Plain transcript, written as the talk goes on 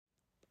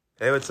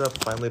Hey, what's up?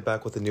 Finally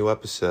back with a new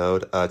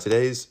episode.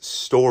 Today's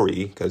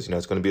story, because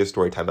it's going to be a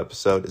story time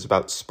episode, is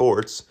about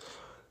sports,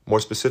 more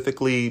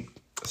specifically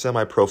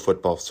semi-pro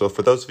football. So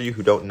for those of you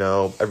who don't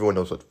know, everyone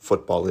knows what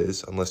football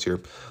is, unless you're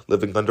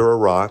living under a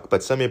rock.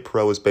 But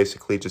semi-pro is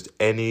basically just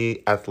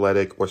any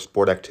athletic or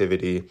sport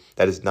activity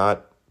that is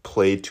not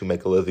played to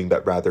make a living,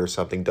 but rather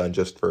something done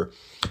just for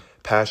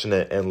passion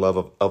and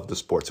love of the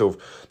sport. So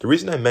the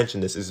reason I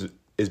mention this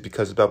is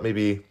because about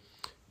maybe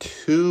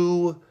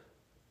two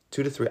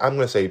to three, I'm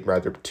going to say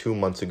rather 2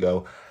 months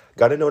ago,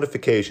 got a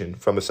notification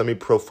from a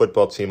semi-pro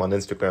football team on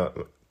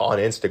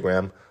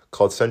Instagram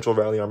called Central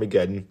Valley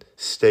Armageddon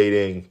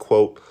stating,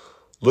 quote,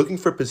 "Looking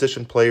for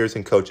position players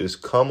and coaches.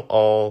 Come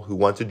all who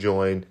want to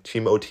join.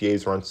 Team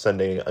OTAs are on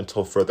Sunday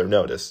until further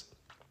notice."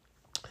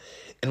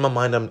 In my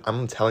mind,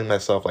 I'm telling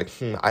myself, like,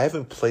 I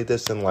haven't played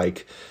this in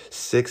like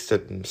 6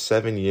 to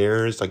 7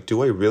 years. Like,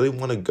 do I really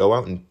want to go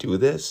out and do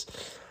this?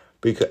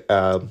 Because,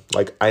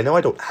 I know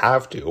I don't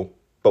have to.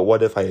 But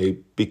what if I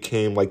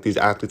became like these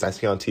athletes I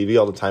see on TV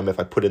all the time if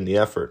I put in the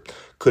effort?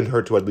 Couldn't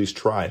hurt to at least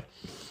try.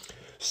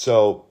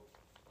 So,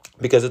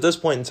 because at this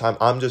point in time,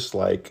 I'm just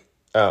like,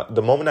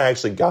 the moment I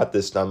actually got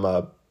this,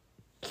 I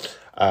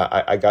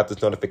got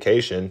this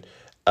notification.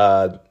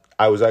 It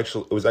was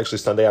actually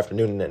Sunday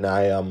afternoon, and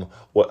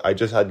I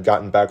just had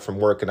gotten back from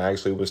work, and I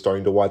actually was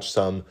starting to watch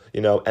some,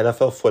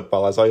 NFL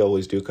football, as I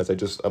always do, because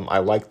I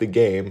like the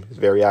game. It's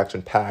very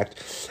action packed,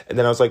 and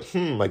then I was like,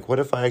 what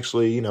if I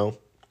actually,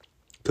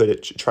 could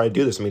it try to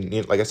do this? I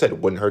mean, like I said, it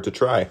wouldn't hurt to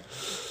try.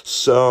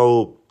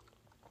 So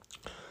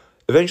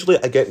eventually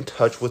I get in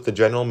touch with the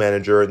general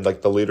manager and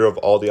like the leader of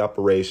all the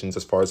operations,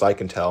 as far as I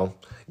can tell,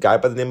 a guy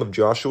by the name of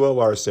Joshua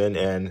Larson.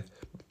 And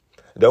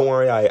don't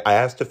worry, I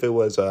asked if it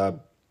was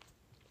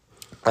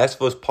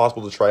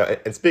possible to try.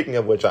 And speaking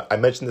of which, I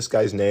mentioned this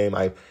guy's name.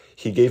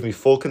 He gave me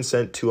full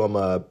consent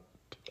to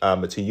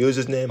to use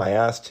his name.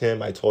 I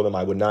told him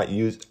I would not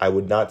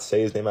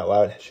say his name out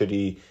loud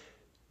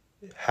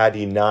had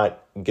he not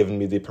given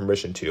me the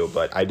permission to,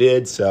 but I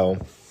did. So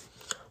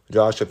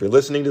Josh, if you're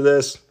listening to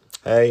this,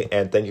 hey,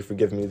 and thank you for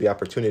giving me the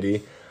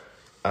opportunity.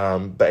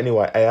 But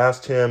anyway, I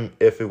asked him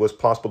if it was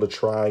possible to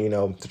try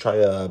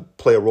to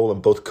play a role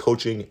in both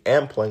coaching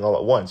and playing all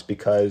at once,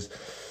 because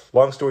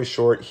long story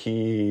short,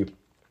 he's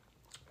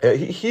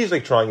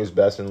like trying his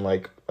best, and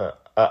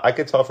I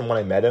could tell from when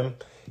I met him,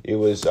 it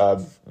was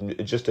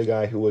just a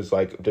guy who was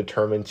like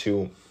determined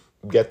to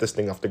get this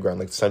thing off the ground,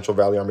 like Central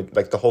Valley Army,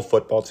 like the whole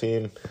football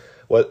team.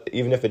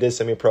 Even if it is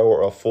semi-pro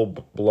or a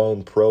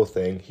full-blown pro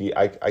thing,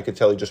 I could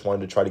tell he just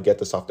wanted to try to get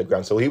this off the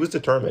ground. So he was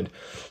determined.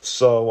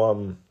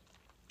 So,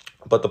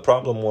 but the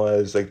problem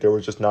was, like, there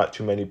was just not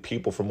too many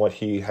people, from what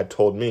he had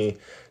told me,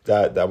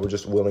 that were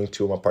just willing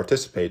to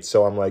participate.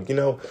 So I'm like,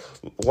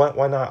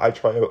 why not I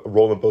try a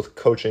role in both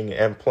coaching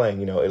and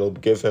playing? It'll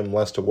give him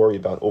less to worry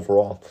about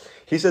overall.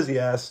 He says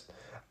yes.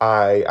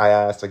 I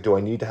asked, do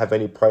I need to have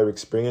any prior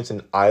experience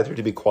in either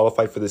to be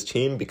qualified for this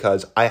team?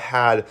 Because I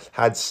had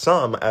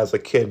some as a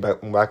kid,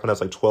 back when I was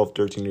like 12,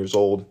 13 years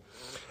old.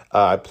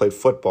 I played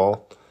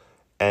football,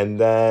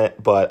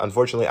 but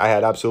unfortunately I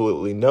had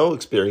absolutely no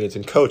experience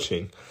in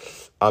coaching.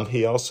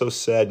 He also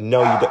said,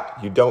 no,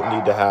 you don't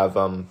need to have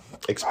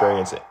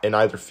experience in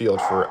either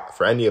field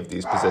for any of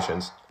these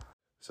positions.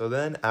 So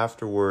then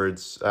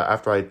afterwards,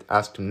 after I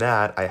asked him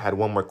that, I had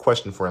one more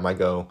question for him. I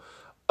go,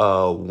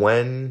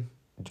 when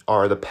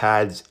are the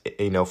pads,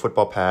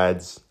 football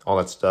pads, all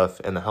that stuff,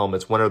 and the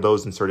helmets, when are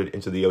those inserted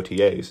into the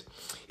OTAs?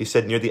 He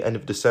said near the end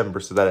of December,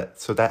 so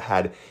that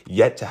had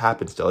yet to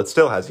happen still. It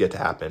still has yet to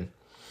happen.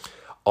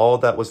 All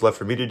that was left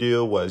for me to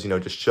do was,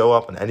 just show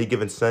up on any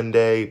given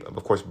Sunday,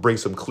 of course, bring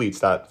some cleats,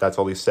 that's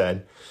all he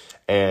said,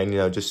 and,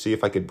 just see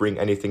if I could bring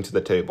anything to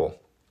the table.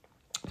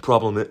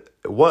 Problem it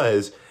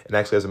was, and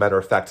actually as a matter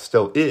of fact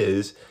still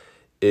is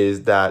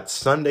that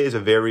Sunday is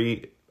a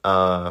very,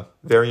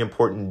 very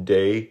important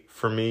day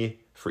for me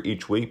for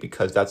each week,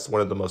 because that's one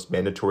of the most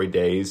mandatory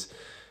days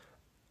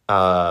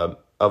of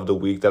the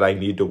week that I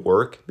need to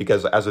work,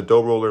 because as a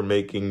dough roller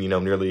making,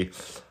 nearly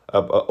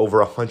over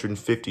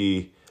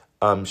 150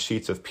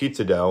 sheets of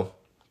pizza dough,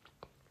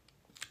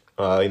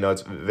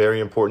 it's very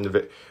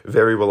important,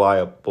 very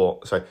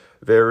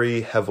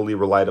heavily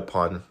relied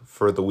upon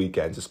for the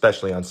weekends,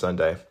 especially on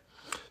Sunday.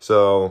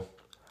 So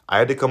I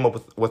had to come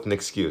up with an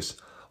excuse.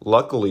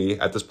 Luckily,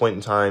 at this point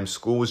in time,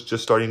 school was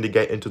just starting to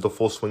get into the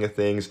full swing of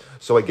things,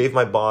 so I gave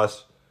my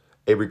boss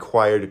a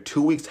required 2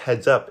 weeks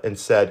heads up and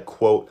said,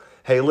 quote,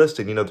 "Hey,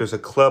 listen, there's a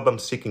club I'm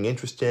seeking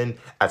interest in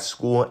at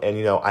school,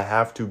 and, I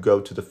have to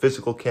go to the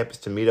physical campus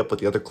to meet up with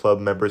the other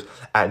club members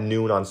at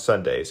noon on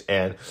Sundays.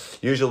 And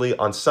usually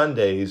on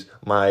Sundays,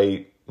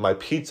 my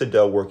pizza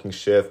dough working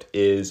shift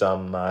is, it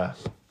was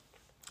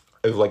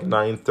like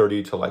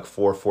 9:30 to like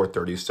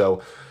 4:30.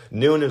 So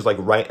noon is like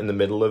right in the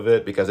middle of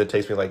it, because it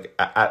takes me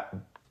at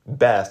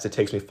best, it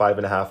takes me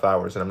 5.5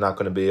 hours, and I'm not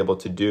going to be able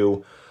to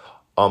do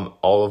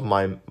all of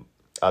my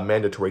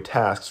mandatory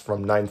tasks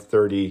from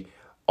 9:30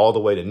 all the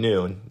way to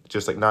noon,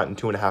 just like not in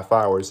 2.5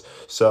 hours.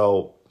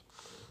 So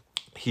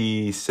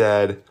he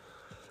said,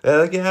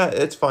 yeah,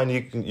 it's fine.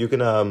 You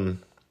can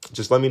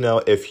just let me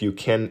know if you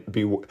can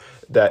be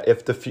that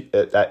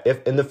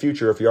if in the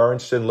future, if you are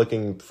interested in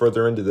looking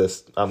further into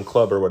this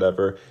club or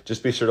whatever,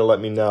 just be sure to let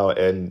me know,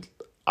 and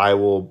I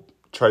will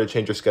try to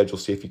change your schedule,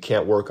 see if you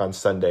can't work on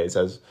Sundays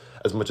as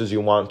much as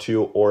you want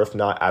to, or if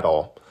not at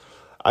all.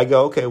 I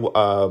go, okay,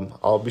 well,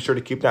 I'll be sure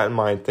to keep that in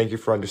mind. Thank you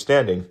for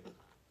understanding.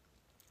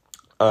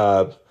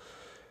 You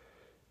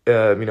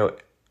know,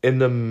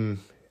 and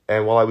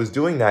while I was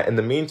doing that, in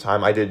the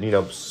meantime, I did,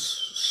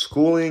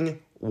 schooling,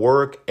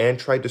 work, and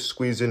tried to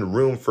squeeze in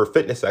room for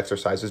fitness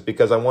exercises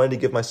because I wanted to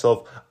give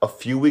myself a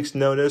few weeks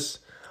notice.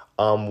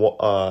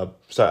 So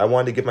I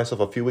wanted to give myself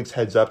a few weeks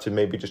heads up to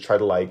maybe just try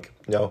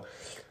to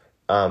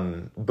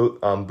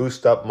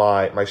boost up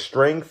my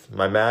strength,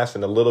 my mass,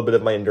 and a little bit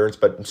of my endurance.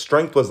 But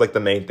strength was like the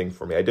main thing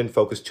for me. I didn't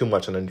focus too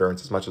much on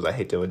endurance, as much as I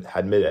hate to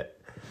admit it.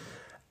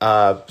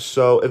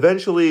 So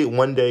eventually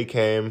one day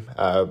came.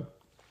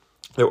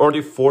 They were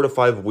already 4 to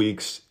 5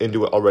 weeks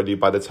into it already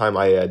by the time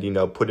I had,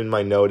 put in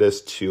my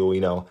notice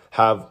to,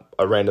 have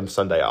a random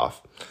Sunday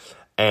off.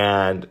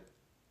 And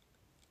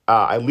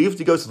I leave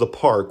to go to the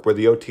park where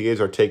the OTAs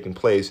are taking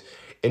place.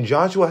 And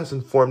Joshua has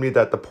informed me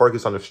that the park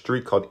is on a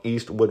street called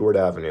East Woodward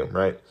Avenue,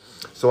 right?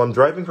 So I'm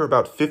driving for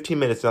about 15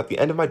 minutes. And at the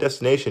end of my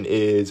destination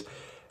is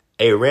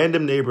a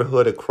random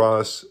neighborhood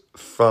across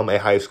from a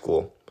high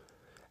school.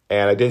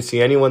 And I didn't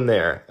see anyone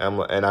there. I'm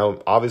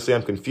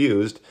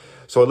confused.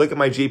 So I look at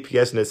my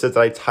GPS and it says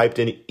that I typed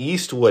in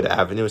Eastwood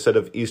Avenue instead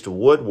of East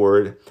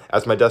Woodward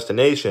as my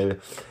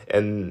destination.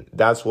 And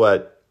that's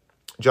what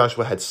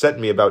Joshua had sent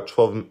me about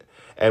 12.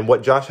 And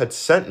what Josh had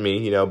sent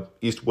me,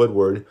 East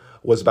Woodward,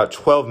 was about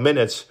 12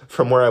 minutes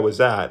from where I was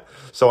at.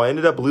 So I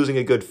ended up losing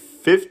a good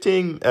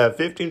 15,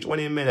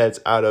 20 minutes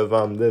out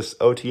of this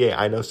OTA.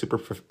 I know, super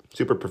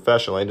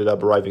professional. I ended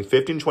up arriving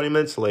 15, 20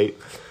 minutes late.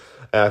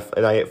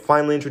 And I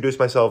finally introduced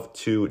myself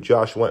to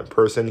Joshua in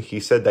person.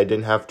 He said that I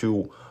didn't have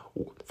to,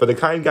 for the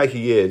kind guy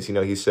he is,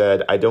 he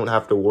said, I don't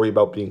have to worry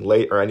about being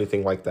late or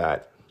anything like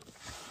that.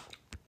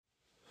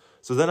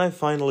 So then I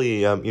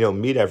finally,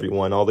 meet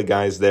everyone, all the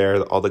guys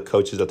there, all the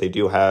coaches that they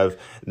do have.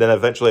 And then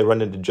eventually I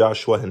run into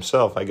Joshua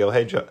himself. I go,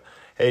 hey,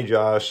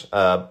 Josh,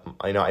 I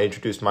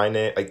introduced my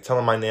name. I tell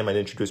him my name. I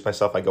introduce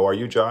myself. I go, are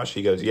you Josh?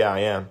 He goes, yeah, I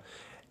am.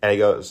 And he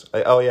goes,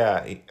 oh,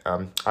 yeah,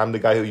 I'm the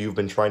guy who you've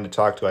been trying to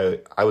talk to.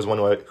 I was one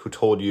who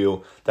told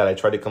you that I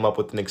tried to come up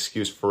with an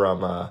excuse for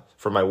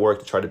my work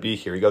to try to be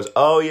here. He goes,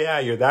 oh, yeah,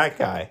 you're that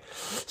guy.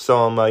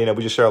 So,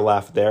 we just share a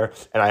laugh there.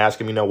 And I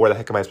ask him, where the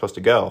heck am I supposed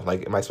to go?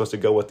 Like, am I supposed to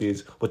go with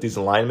these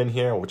linemen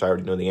here, which I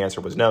already know the answer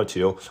was no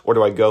to? Or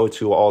do I go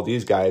to all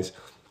these guys?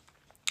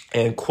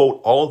 And, quote,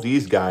 all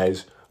these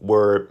guys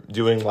were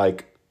doing,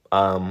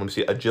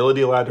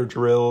 agility ladder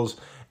drills,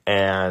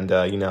 and,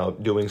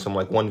 doing some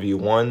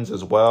 1v1s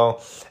as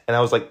well. And I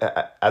was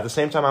at the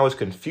same time, I was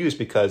confused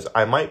because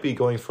I might be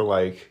going for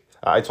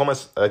I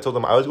told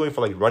them I was going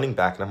for running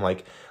back. And I'm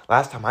like,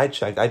 last time I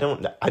checked, I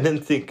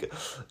didn't think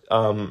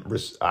running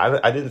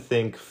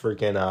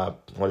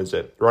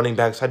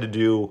backs had to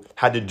do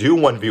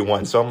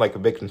 1v1. So I'm a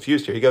bit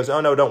confused here. He goes, oh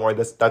no, don't worry.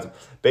 That's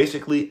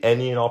basically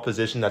any and all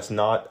position that's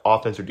not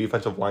offense or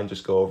defensive line.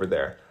 Just go over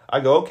there. I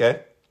go,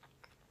 okay.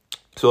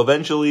 So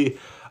eventually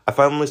I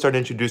finally started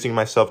introducing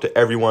myself to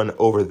everyone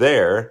over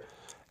there,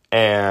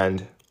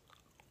 and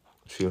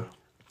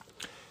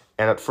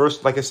at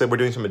first, like I said, we're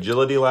doing some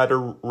agility ladder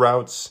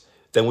routes.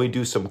 Then we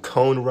do some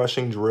cone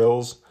rushing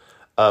drills.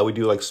 We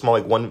do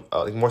small,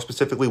 more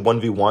specifically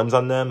 1v1s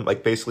on them.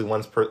 Basically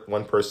one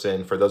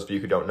person, for those of you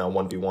who don't know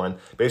 1v1,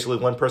 basically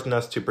one person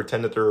has to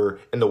pretend that they're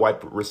in the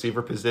wide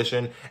receiver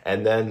position,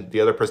 and then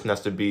the other person has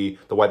to be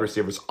the wide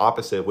receiver's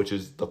opposite, which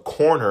is the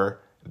corner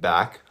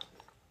back.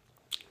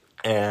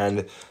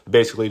 And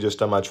basically just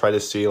try to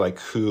see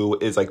who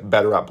is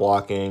better at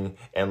blocking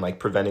and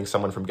preventing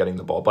someone from getting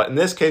the ball. But in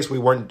this case, we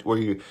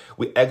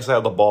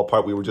exiled the ball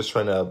part. We were just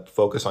trying to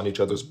focus on each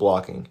other's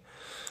blocking.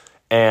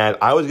 And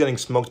I was getting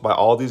smoked by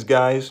all these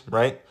guys,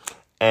 right?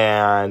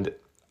 And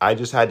I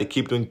just had to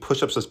keep doing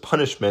push-ups as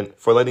punishment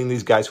for letting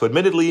these guys, who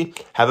admittedly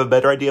have a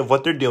better idea of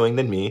what they're doing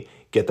than me,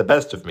 get the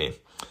best of me.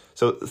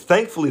 So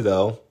thankfully,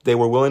 though, they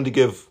were willing to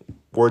give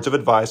words of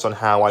advice on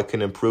how I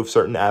can improve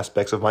certain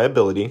aspects of my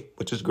ability,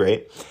 which is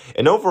great.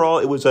 And overall,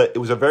 it was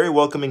a very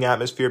welcoming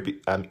atmosphere,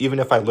 even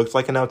if I looked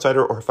like an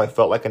outsider or if I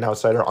felt like an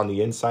outsider on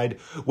the inside,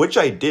 which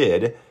I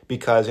did,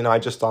 because, I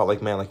just thought what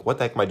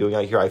the heck am I doing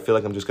out here? I feel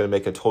like I'm just going to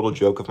make a total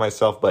joke of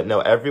myself. But no,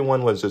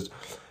 everyone was just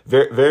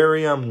very,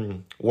 very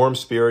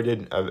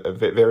warm-spirited,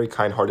 very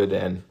kind-hearted,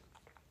 and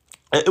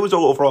it was an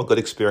overall good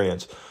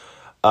experience.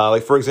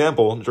 For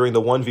example, during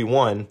the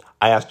 1v1,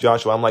 I asked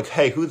Joshua, I'm like,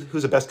 hey, who's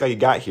the best guy you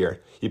got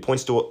here? He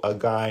points to a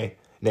guy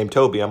named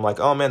Toby. I'm like,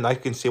 oh man, I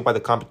can see why the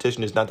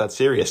competition is not that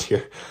serious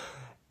here.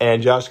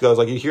 And Josh goes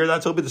you hear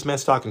that, Toby? This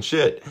man's talking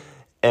shit.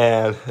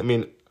 And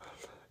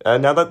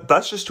now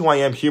that's just who I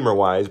am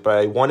humor-wise, but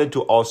I wanted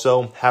to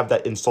also have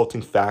that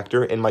insulting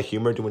factor in my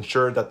humor to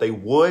ensure that they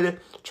would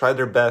try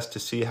their best to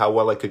see how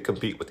well I could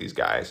compete with these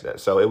guys.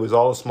 So it was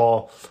all a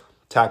small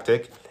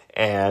tactic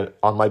and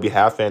on my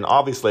behalf, and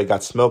obviously I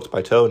got smoked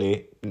by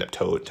Toby.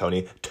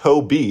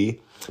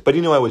 But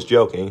he knew I was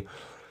joking.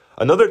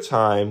 Another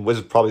time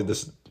was probably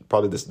this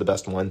is the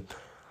best one.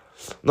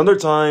 Another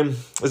time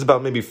is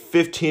about maybe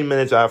 15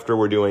 minutes after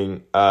we're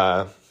doing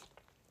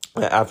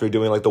after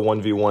doing like the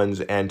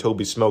 1v1s and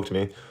Toby smoked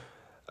me.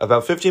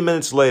 About 15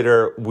 minutes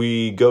later,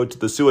 we go to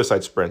the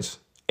suicide sprints,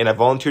 and I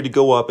volunteered to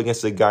go up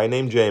against a guy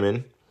named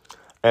Jamin.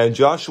 And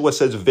Joshua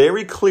says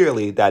very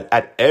clearly that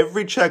at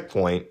every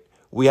checkpoint,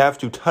 we have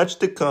to touch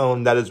the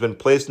cone that has been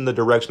placed in the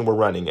direction we're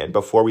running in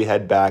before we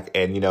head back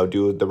and,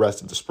 do the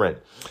rest of the sprint.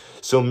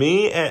 So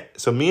me and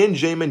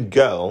Jamin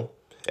go,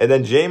 and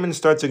then Jamin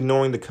starts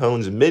ignoring the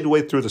cones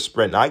midway through the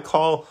sprint. And I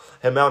call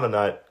him out on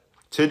that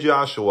to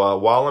Joshua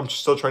while I'm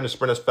still trying to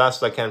sprint as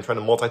fast as I can. I'm trying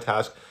to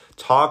multitask,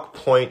 talk,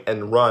 point,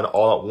 and run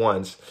all at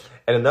once.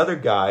 And another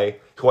guy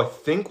who I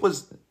think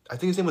his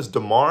name was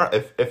Damar.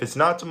 If it's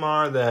not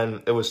Damar,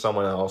 then it was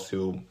someone else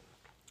who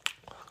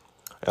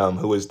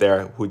was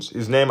there.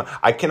 His name,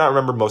 I cannot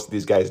remember most of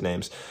these guys'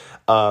 names.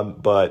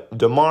 But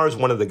Damar is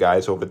one of the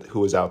guys who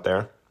was out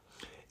there.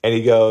 And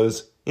he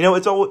goes,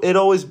 it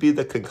always be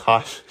the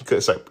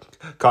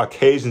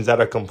Caucasians that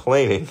are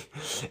complaining.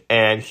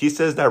 And he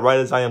says that right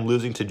as I am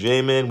losing to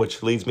Jamin,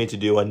 which leads me to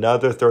do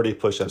another 30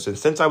 push-ups. And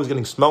since I was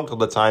getting smoked all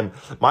the time,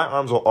 my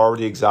arms were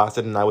already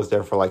exhausted and I was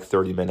there for like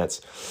 30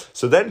 minutes.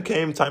 So then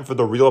came time for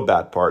the real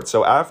bad part.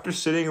 So after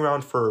sitting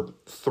around for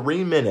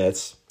 3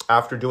 minutes,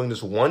 after doing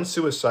this one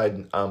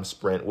suicide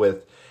sprint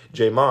with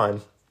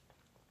Jamin,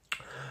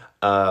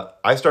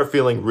 I start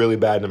feeling really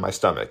bad in my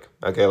stomach.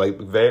 Okay,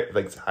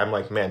 I'm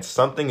like, man,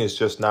 something is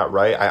just not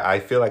right. I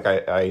feel like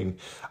I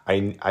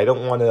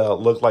don't want to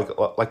look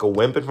like a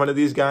wimp in front of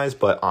these guys,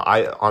 but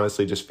I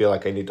honestly just feel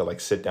like I need to like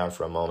sit down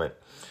for a moment.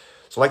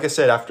 So like I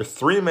said, after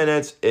 3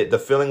 minutes, the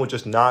feeling would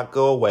just not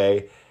go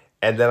away,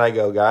 and then I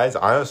go, guys,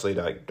 honestly,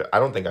 I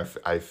don't think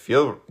I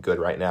feel good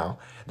right now.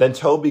 Then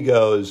Toby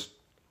goes,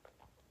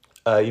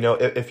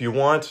 if you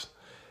want.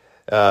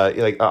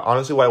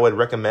 Honestly, what I would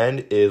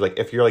recommend is like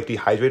if you're like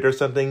dehydrated or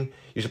something,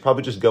 you should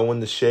probably just go in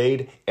the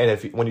shade. And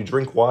when you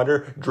drink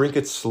water, drink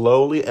it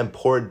slowly and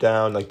pour it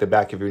down like the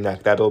back of your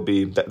neck. That'll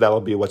be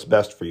what's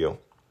best for you.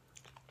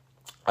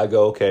 I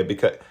go, okay,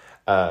 because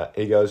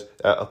he goes,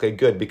 okay,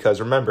 good, because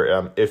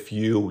remember, if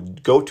you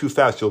go too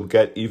fast, you'll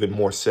get even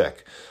more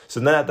sick. So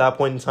then at that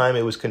point in time,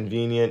 it was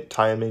convenient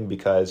timing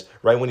because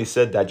right when he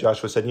said that,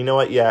 Joshua said, you know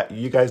what? Yeah,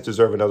 you guys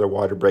deserve another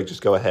water break.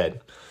 Just go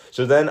ahead.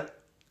 So then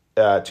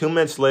 2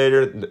 minutes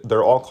later,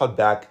 they're all called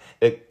back.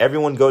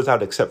 Everyone goes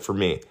out except for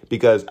me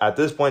because at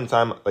this point in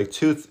time, like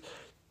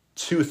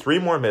 3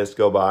 more minutes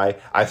go by.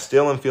 I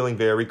still am feeling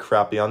very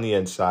crappy on the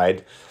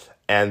inside,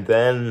 and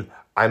then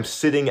I'm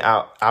sitting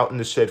out in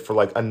the shade for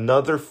like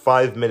another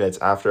 5 minutes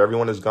after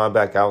everyone has gone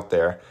back out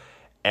there,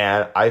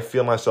 and I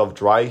feel myself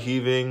dry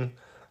heaving,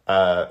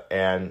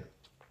 and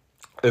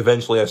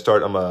eventually I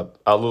start.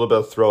 A little bit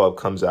of throw up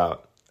comes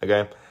out.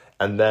 Okay,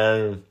 and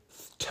then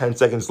 10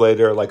 seconds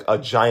later, like a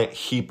giant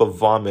heap of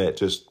vomit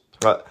just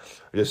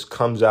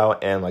comes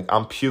out, and like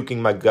I'm puking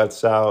my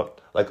guts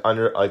out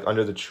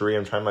under the tree.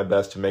 I'm trying my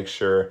best to make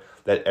sure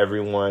that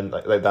everyone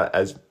like that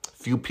as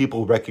few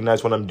people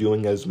recognize what I'm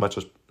doing as much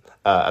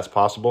as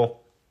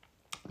possible.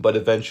 But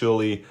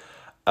eventually,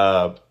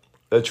 the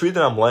tree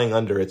that I'm laying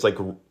under, it's like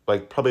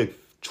probably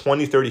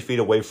 20-30 feet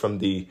away from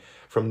the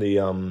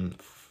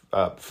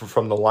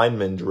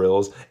lineman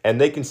drills, and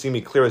they can see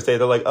me clear as day.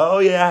 They're like, oh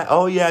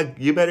yeah,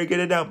 you better get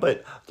it out.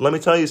 But let me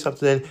tell you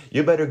something,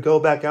 you better go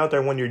back out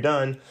there when you're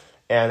done.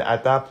 And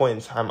at that point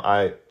in time,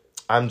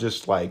 I'm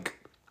just like,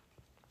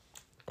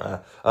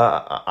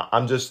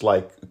 I'm just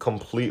like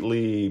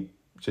completely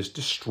just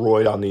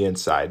destroyed on the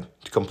inside,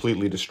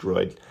 completely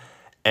destroyed.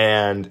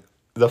 And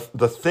the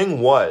thing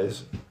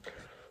was,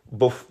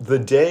 the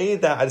day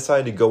that I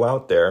decided to go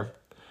out there,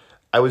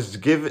 I was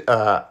given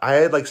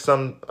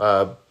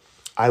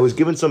I was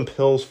given some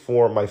pills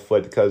for my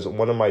foot because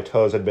one of my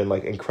toes had been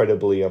like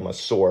incredibly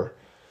sore.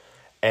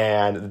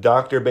 And the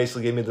doctor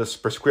basically gave me this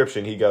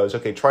prescription. He goes,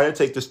 okay, try to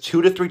take this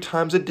 2 to 3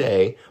 times a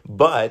day,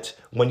 but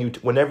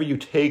whenever you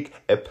take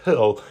a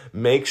pill,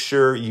 make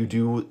sure you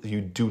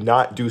do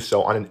not do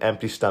so on an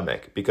empty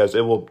stomach because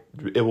it will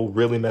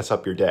really mess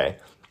up your day.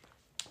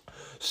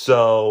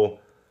 So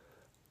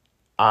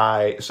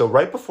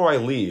right before I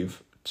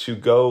leave to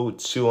go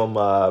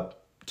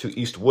to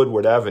East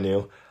Woodward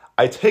Avenue,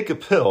 I take a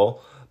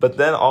pill, but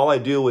then all I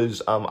do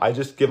is I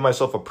just give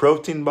myself a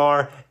protein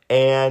bar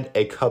and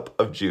a cup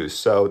of juice.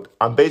 So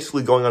I'm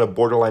basically going on a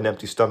borderline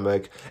empty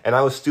stomach, and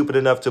I was stupid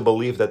enough to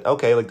believe that,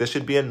 okay, like this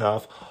should be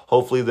enough.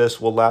 Hopefully this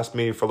will last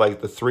me for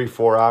like the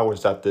 3-4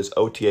 hours that this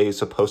OTA is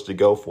supposed to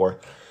go for.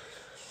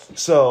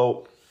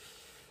 So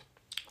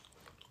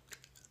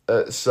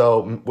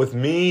with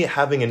me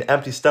having an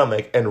empty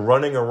stomach and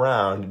running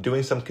around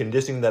doing some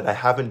conditioning that I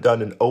haven't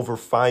done in over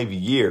 5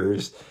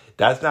 years,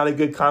 that's not a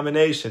good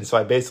combination. So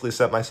I basically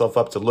set myself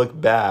up to look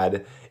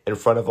bad in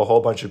front of a whole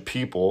bunch of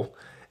people.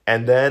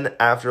 And then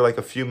after like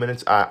a few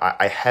minutes,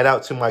 I head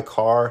out to my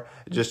car,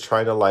 just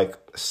trying to like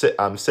sit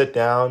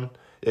down.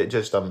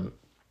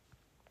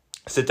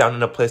 Sit down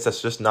in a place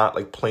that's just not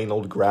like plain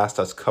old grass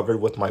that's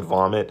covered with my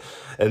vomit.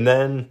 And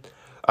then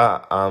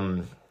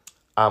I'm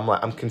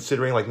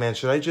considering like, man,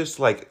 should I just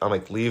like I'm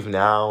like leave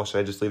now? Should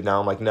I just leave now?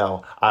 I'm like,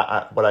 no.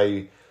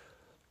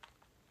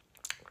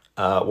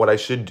 What I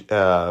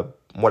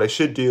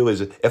should do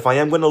is if I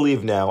am going to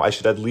leave now, I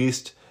should at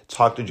least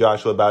talk to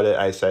Joshua about it.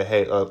 I say,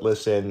 hey,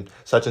 listen,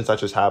 such and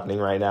such is happening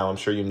right now. I'm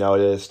sure you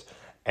noticed,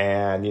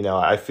 and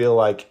I feel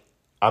like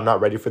I'm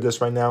not ready for this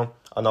right now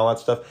and all that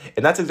stuff.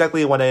 And that's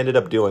exactly what I ended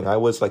up doing. I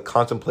was like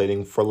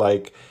contemplating for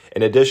like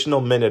an additional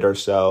minute or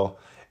so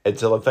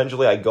until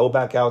eventually I go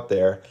back out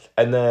there,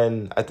 and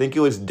then I think it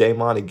was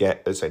Damon again.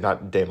 Say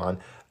not Damon,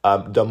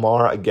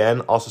 Damar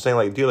again, also saying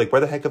like, dude, like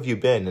where the heck have you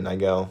been? And I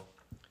go.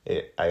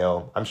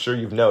 I'm sure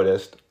you've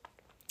noticed.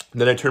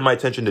 Then I turn my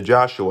attention to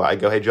Joshua. I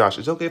go, hey, Josh,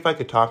 is it okay if I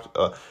could talk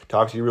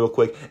to you real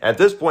quick? And at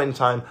this point in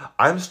time,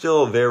 I'm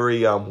still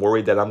very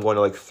worried that I'm going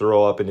to like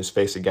throw up in his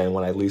face again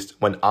when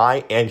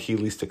I and he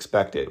least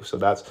expect it. So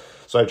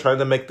I tried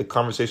to make the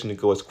conversation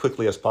go as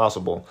quickly as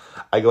possible.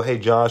 I go, hey,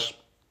 Josh,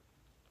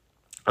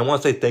 I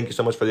want to say thank you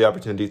so much for the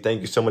opportunity.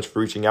 Thank you so much for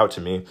reaching out to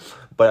me.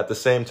 But at the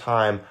same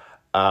time,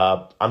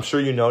 I'm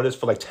sure you noticed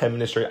for like 10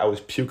 minutes straight, I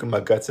was puking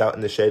my guts out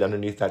in the shade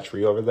underneath that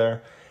tree over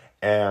there.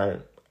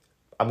 And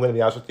I'm going to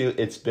be honest with you,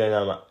 it's been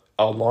a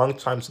long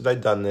time since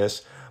I've done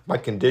this. My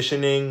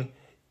conditioning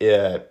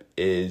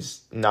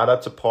is not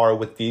up to par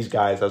with these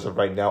guys as of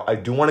right now. I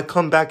do want to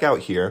come back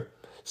out here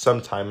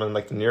sometime in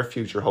like the near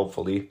future,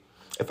 hopefully,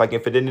 if I can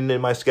fit it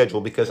in my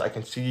schedule, because I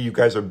can see you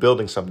guys are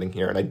building something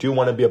here and I do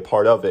want to be a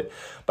part of it.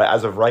 But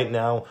as of right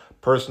now,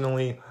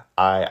 personally,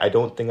 I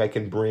don't think I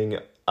can bring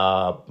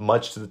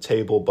much to the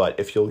table. But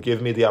if you'll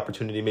give me the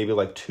opportunity, maybe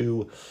like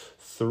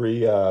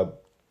 2-3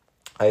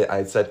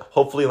 I said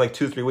hopefully in like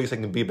 2-3 weeks I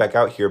can be back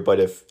out here, but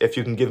if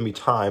you can give me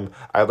time,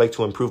 I'd like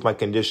to improve my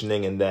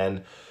conditioning, and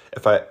then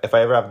if I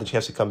ever have the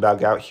chance to come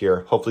back out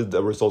here, hopefully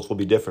the results will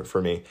be different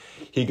for me.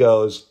 He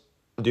goes,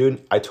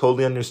 dude, I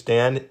totally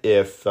understand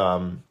if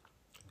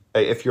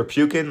you're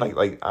puking,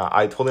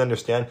 I totally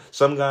understand.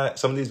 Some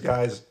of these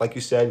guys, like you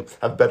said,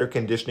 have better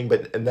conditioning,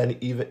 but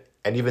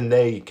even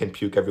they can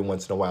puke every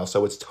once in a while,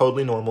 so it's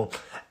totally normal.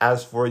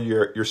 As for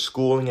your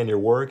schooling and your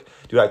work,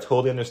 dude, I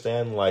totally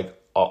understand. Like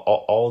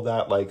all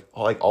that,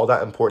 all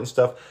that important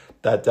stuff,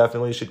 that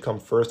definitely should come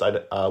first.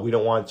 We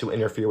don't want to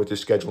interfere with your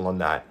schedule on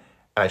that.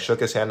 And I shook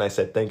his hand and I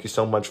said, thank you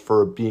so much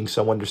for being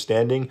so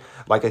understanding.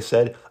 Like I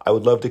said, I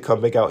would love to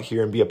come back out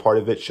here and be a part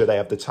of it should I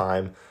have the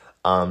time.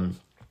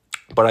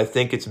 But I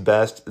think it's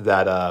best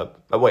that,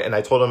 and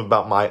I told him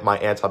about my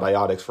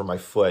antibiotics for my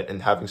foot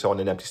and having so on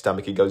an empty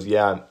stomach. He goes,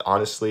 yeah,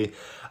 honestly,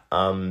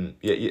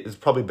 it's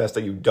probably best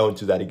that you don't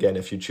do that again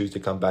if you choose to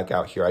come back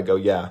out here. I go,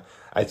 yeah.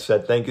 I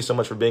said, thank you so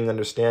much for being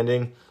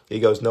understanding. He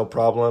goes, no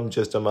problem.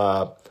 Just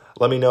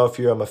let me know if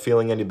you're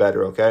feeling any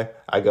better, okay?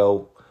 I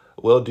go,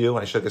 will do.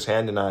 I shook his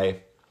hand and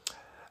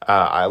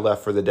I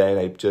left for the day, and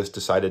I just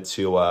decided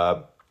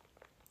to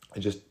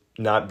just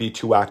not be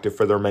too active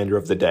for the remainder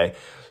of the day.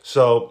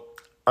 So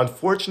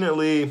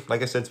unfortunately,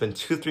 like I said, it's been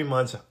 2-3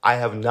 months. I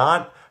have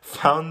not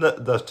found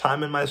the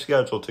time in my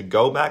schedule to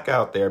go back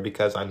out there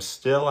because I'm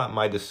still at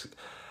my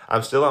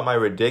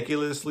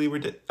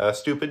ridiculously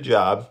stupid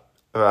job.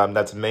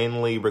 That's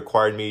mainly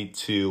required me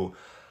to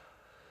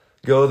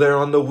go there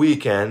on the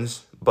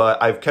weekends.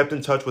 But I've kept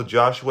in touch with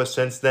Joshua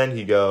since then.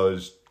 He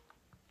goes,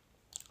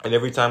 and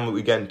every time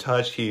we get in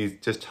touch, he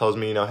just tells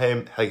me,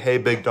 hey,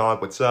 big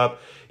dog, what's up?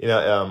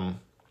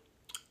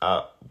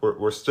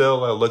 We're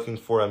still looking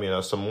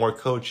for some more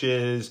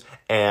coaches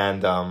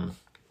and some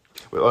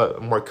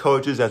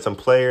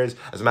players.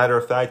 As a matter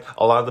of fact,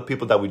 a lot of the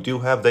people that we do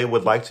have, they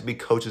would like to be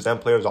coaches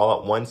and players all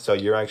at once. So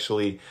you're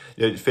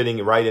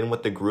fitting right in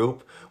with the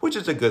group, which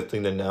is a good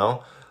thing to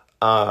know.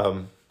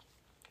 And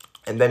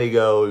then he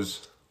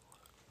goes,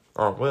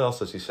 oh, what else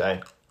does he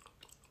say?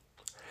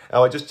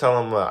 Oh, I just tell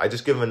him, I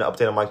just give him an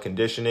update on my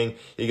conditioning.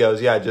 He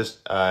goes, yeah, just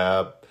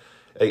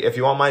if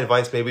you want my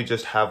advice, maybe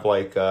just have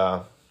like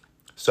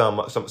some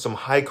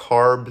high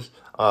carbs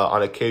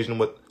on occasion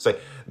with,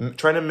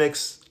 trying to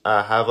mix,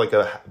 have like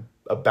a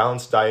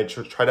balanced diet.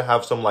 Try to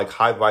have some like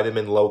high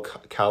vitamin, low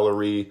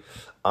calorie,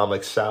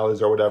 like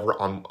salads or whatever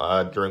on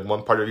during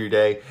one part of your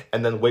day,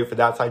 and then wait for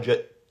that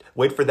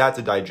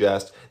to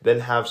digest. Then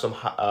have some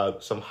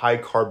high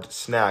carb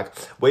snack.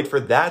 Wait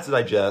for that to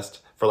digest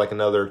for like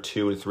another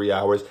 2 to 3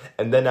 hours,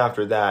 and then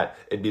after that,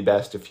 it'd be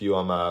best if you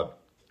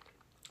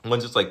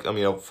once it's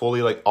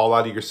fully like all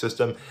out of your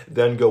system,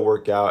 then go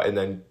work out and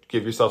then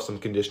give yourself some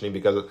conditioning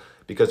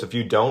because if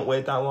you don't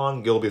wait that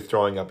long, you'll be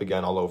throwing up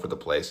again all over the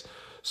place.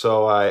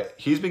 So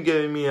he's been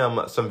giving me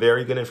some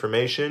very good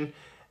information.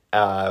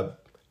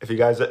 If you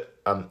guys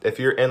if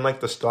you're in like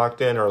the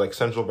Stockton or like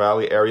Central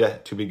Valley area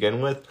to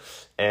begin with,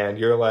 and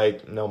you're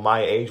like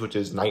my age, which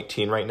is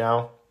 19 right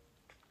now,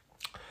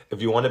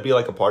 if you want to be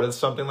like a part of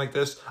something like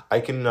this, I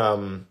can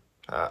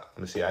let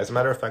me see. As a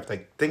matter of fact,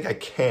 I think I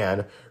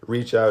can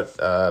reach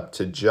out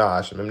to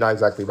Josh. I mean, not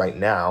exactly right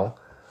now,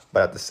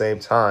 but at the same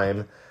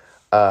time,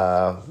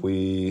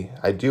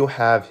 I do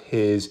have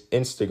his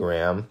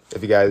Instagram.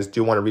 If you guys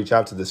do want to reach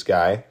out to this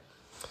guy,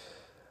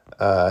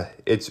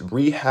 It's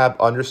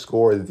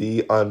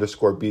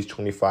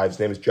rehab_the_beast25. His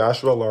name is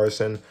Joshua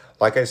Larson.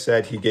 Like I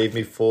said, he gave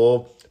me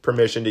full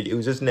permission to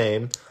use his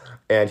name,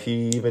 and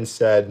he even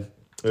said,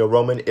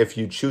 Roman, if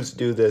you choose to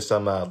do this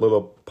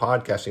little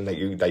podcasting that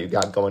you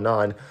got going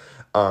on,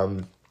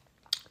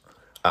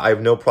 I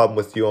have no problem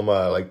with you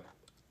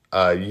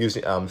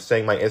using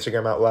saying my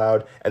Instagram out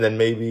loud, and then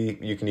maybe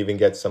you can even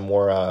get some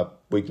more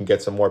we can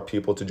get some more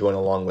people to join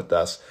along with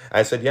us. And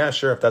I said, yeah,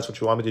 sure, if that's what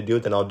you want me to do,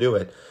 then I'll do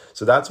it.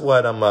 So that's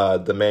what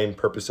the main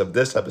purpose of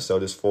this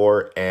episode is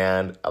for.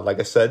 And like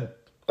I said,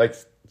 like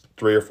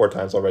 3 or 4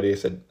 times already, I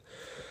said,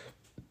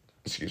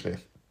 excuse me,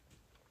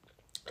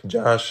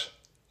 Josh,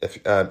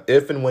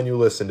 if and when you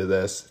listen to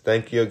this,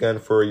 thank you again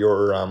for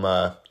your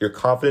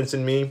confidence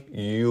in me,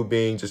 you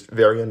being just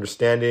very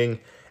understanding,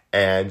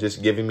 and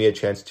just giving me a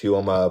chance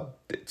to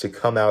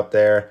come out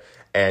there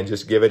and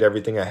just give it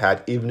everything I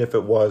had, even if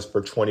it was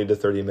for 20 to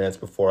 30 minutes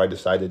before I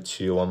decided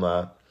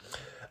to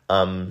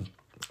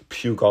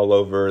puke all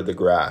over the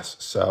grass.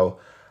 So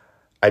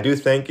I do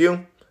thank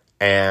you,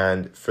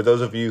 and for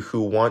those of you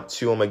who want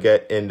to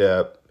get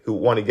into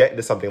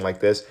something like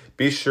this,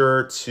 be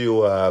sure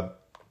to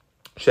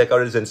check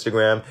out his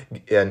Instagram,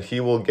 and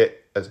he will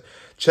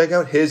check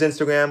out his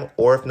Instagram,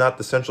 or if not,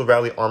 the Central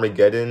Valley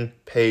Armageddon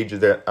page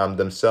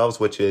themselves,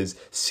 which is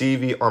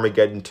CV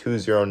Armageddon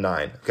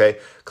 209. Okay,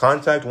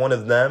 contact one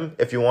of them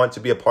if you want to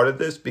be a part of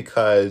this,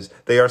 because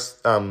they are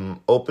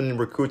open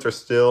recruits are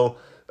still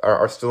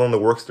in the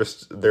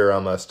works.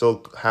 They're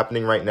still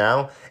happening right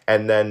now,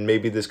 and then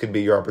maybe this could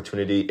be your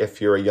opportunity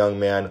if you're a young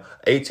man,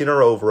 18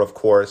 or over, of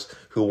course,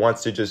 who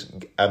wants to just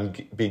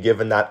be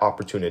given that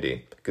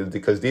opportunity,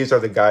 because these are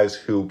the guys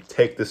who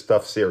take this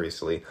stuff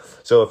seriously.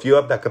 So if you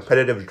have that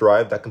competitive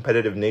drive, that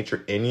competitive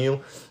nature in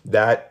you,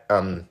 that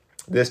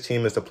this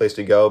team is the place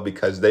to go,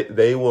 because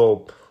they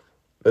will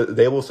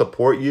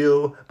support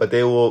you, but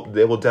they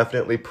will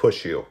definitely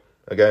push you.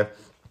 Okay,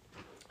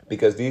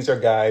 because these are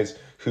guys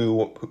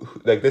who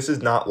like, this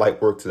is not light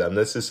work to them.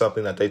 This is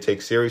something that they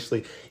take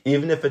seriously.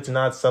 Even if it's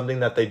not something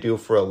that they do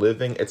for a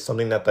living, it's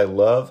something that they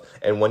love.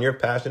 And when you're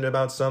passionate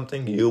about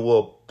something, you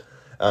will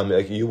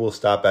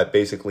stop at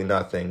basically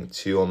nothing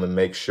to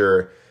make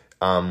sure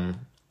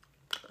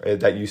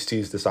that you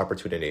seize this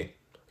opportunity.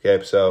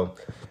 Okay, so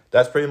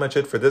that's pretty much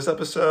it for this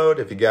episode.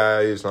 If you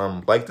guys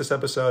like this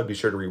episode, be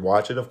sure to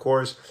rewatch it, of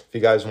course. If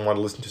you guys want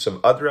to listen to some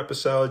other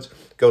episodes,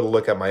 go to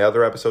look at my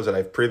other episodes that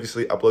I've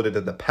previously uploaded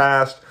in the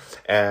past.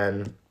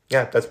 And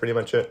yeah, that's pretty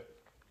much it.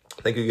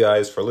 Thank you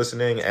guys for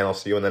listening, and I'll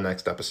see you in the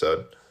next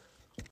episode.